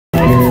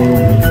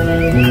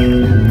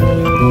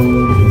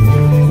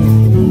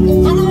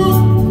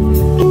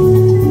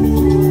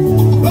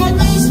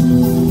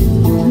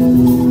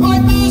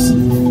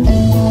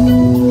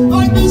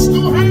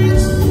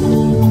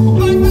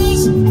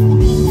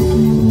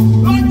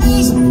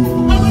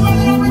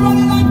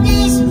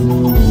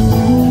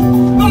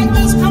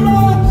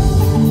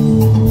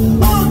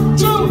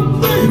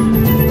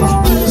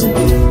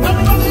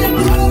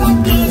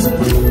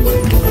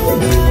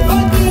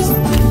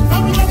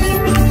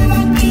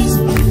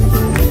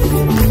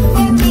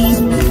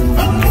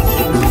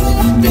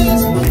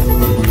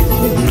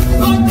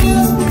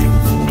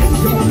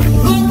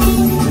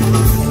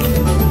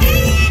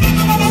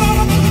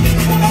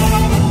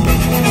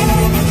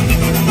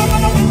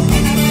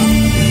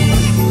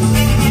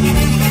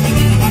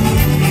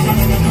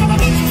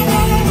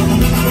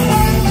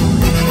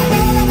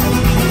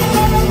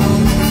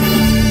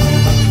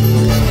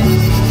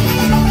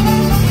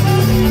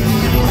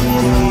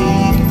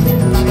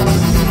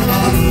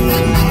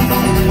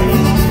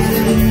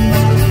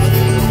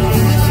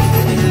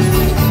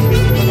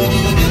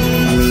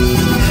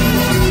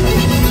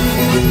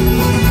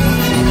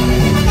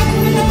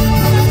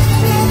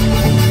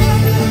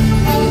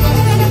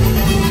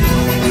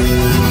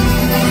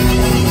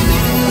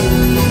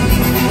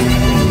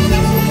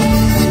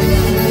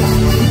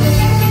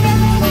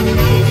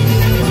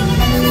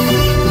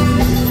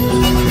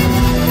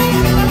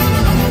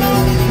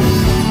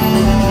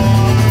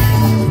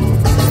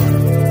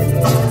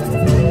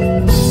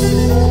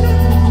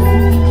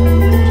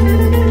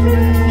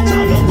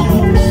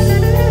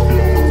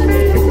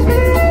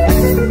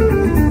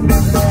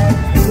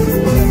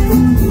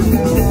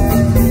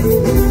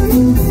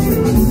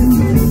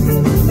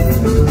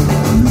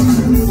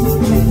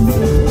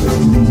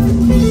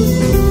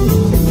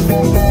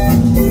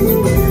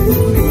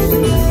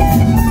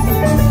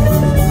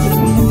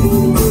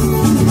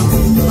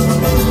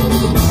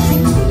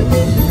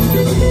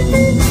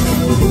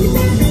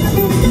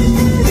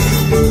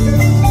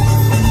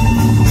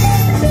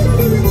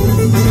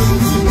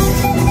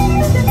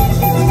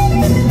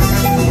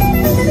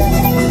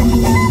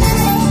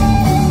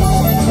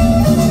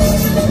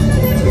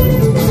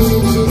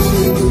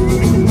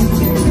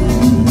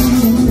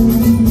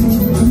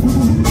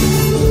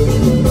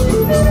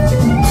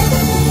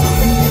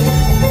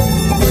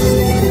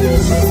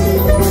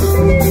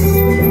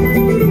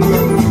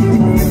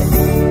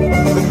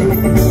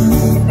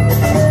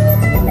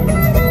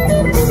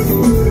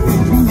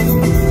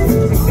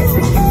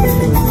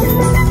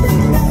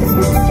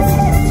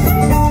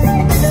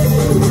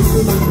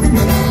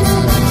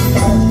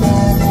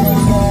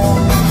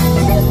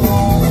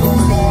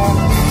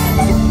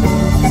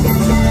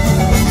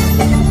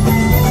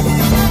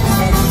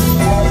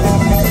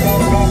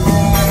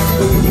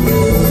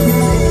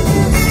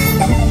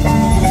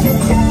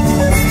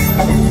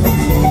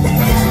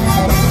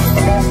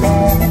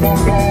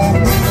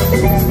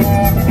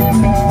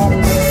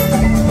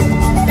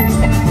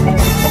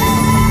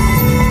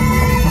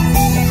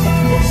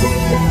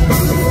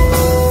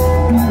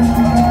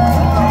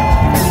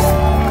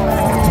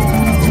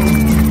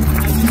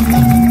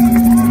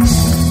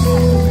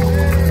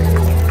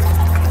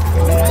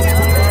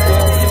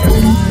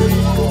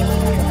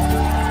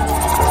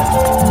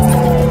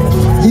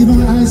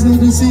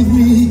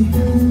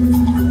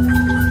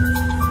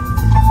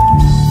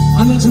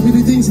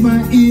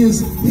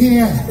is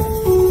here.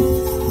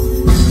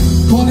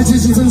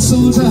 Politicians and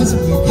soldiers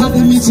had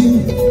a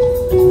meeting.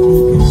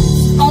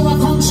 Our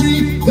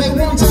country, they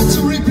wanted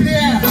to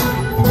repair.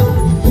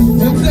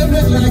 They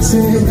played like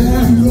say,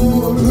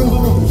 no, no.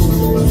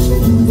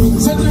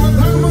 So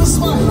they must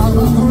smile,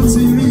 our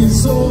country is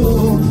so.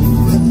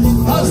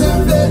 As they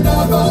played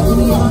that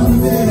battle and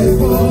they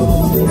go.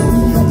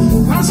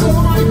 And so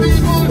my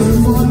people, they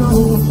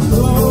follow.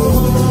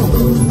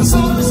 Oh,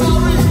 sorry,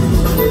 sorry.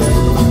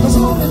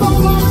 Sorry,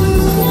 sorry.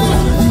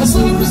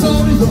 Sorry,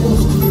 sorry, sorry.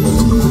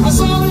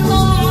 Sorry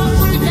for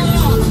Africa.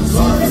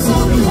 Sorry,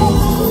 sorry,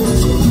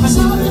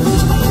 sorry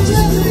for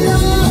Nigeria.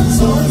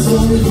 Sorry,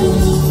 sorry,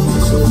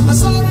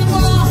 sorry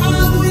for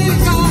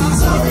Africa.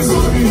 Sorry,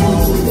 sorry,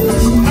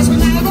 as we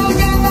never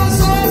get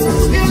ourselves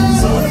together.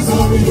 Sorry,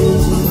 sorry,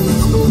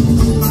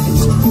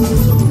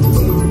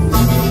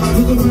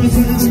 look at my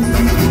friends.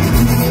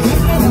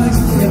 Their lives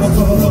never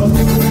fall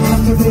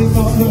after they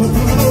fall.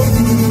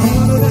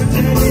 All of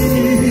their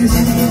days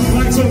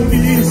like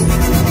zombies.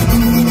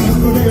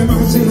 After their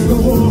mountains go,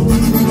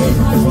 they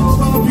cry for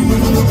our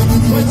people.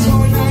 Let's go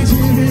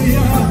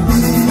Nigeria.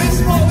 These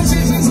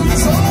politicians are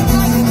so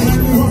bad.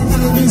 Everyone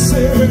will be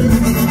saved.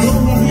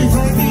 Nobody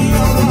from the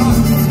other.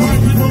 My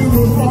people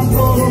will walk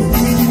home.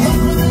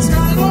 Confidence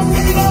cannot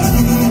beat us.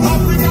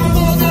 Africa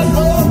will get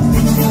home.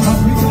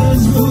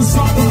 Africans will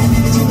suffer.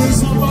 Till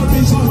somebody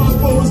shall have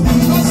post.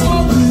 That's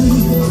all we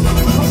need.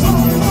 That's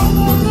all we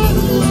want.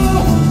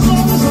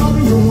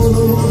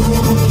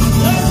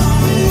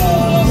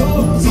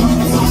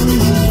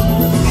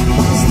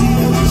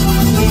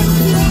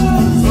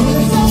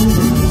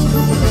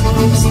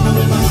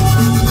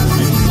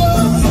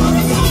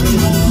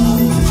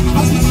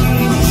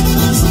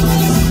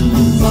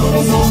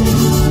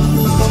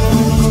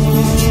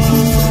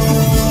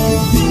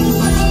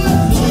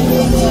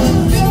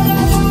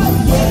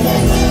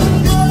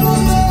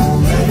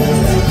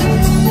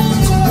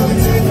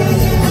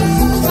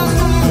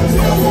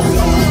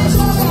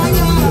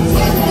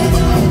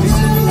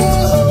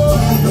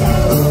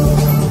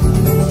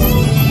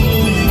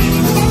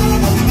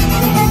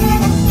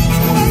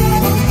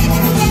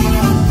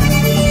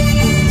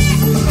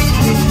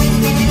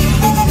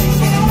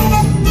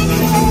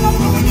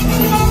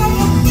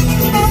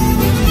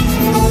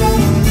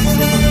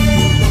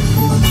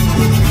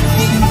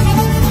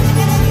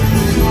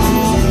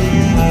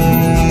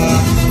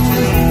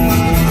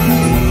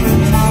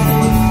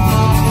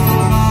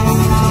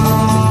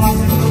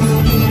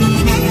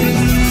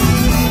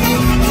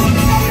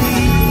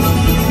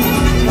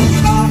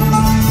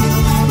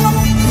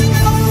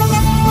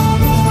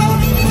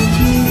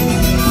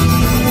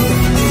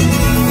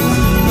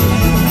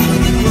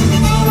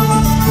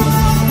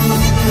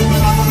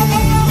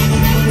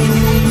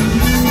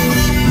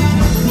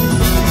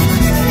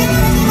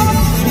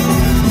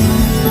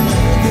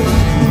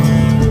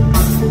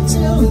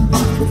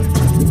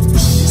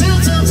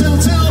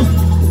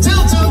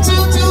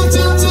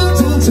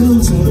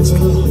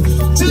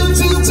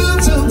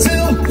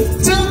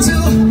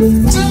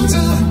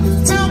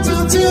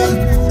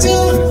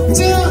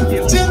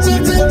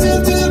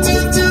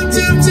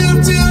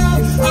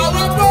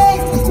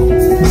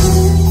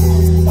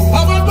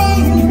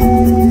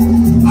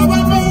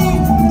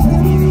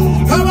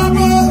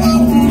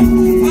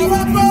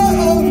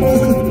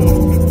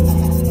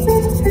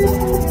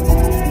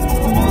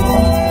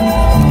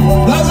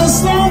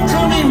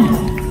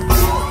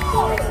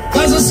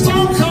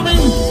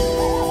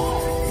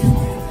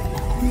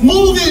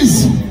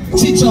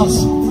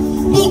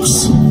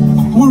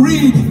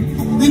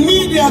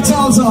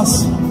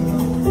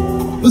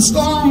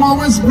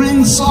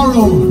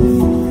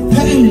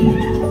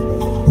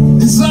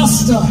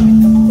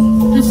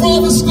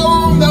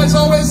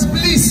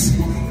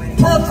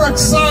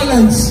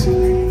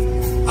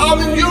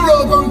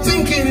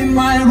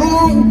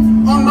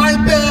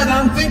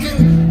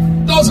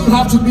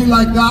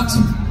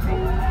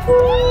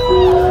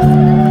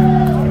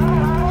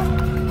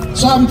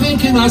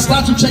 Sorry, I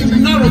start to change the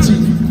narrative.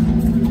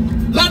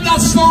 Let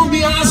that storm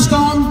be our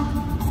storm.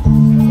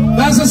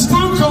 There's a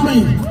storm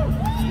coming.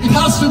 It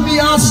has to be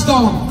our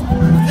storm.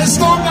 A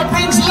storm that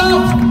brings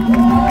love,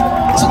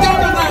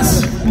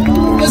 togetherness.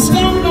 A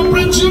storm that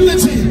brings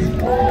unity.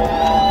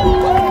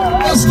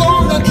 A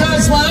storm that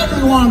cares for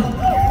everyone.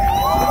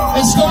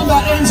 A storm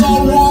that ends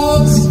all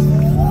wars.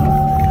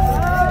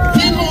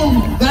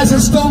 People, there's a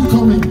storm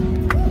coming.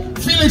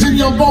 Feel it in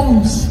your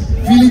bones.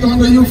 Feel it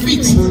under your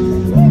feet.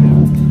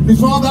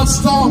 Before that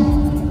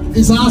storm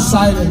is our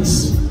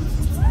silence.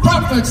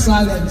 Perfect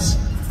silence.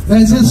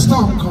 There's a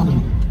storm coming.